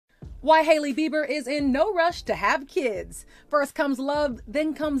Why Hailey Bieber is in no rush to have kids. First comes love,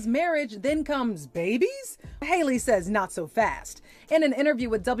 then comes marriage, then comes babies? Hailey says not so fast. In an interview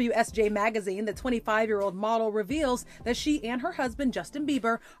with WSJ Magazine, the 25-year-old model reveals that she and her husband, Justin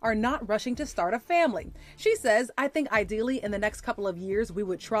Bieber, are not rushing to start a family. She says, "I think ideally in the next couple of years we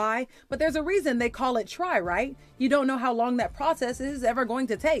would try, but there's a reason they call it try, right? You don't know how long that process is ever going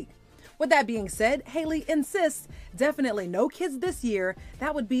to take." With that being said, Hailey insists definitely no kids this year.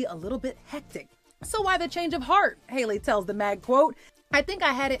 That would be a little bit hectic. So why the change of heart? Hailey tells the mag, quote, "I think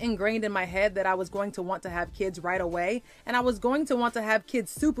I had it ingrained in my head that I was going to want to have kids right away, and I was going to want to have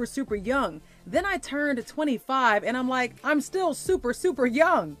kids super young. Then I turned 25 and I'm like, I'm still super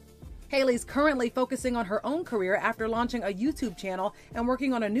young." Hailey's currently focusing on her own career after launching a YouTube channel and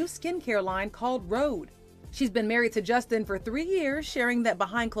working on a new skincare line called Rhode. She's been married to Justin for 3 years, sharing that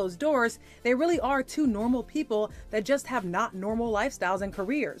behind closed doors, they really are two normal people that just have not normal lifestyles and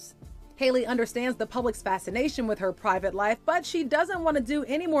careers. Hailey understands the public's fascination with her private life, but she doesn't want to do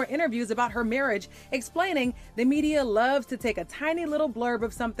any more interviews about her marriage, explaining the media loves to take a tiny little blurb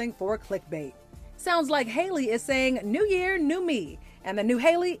of something for clickbait. Sounds like Hailey is saying, "New year, new me," and the new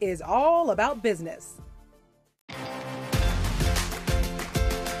Hailey is all about business.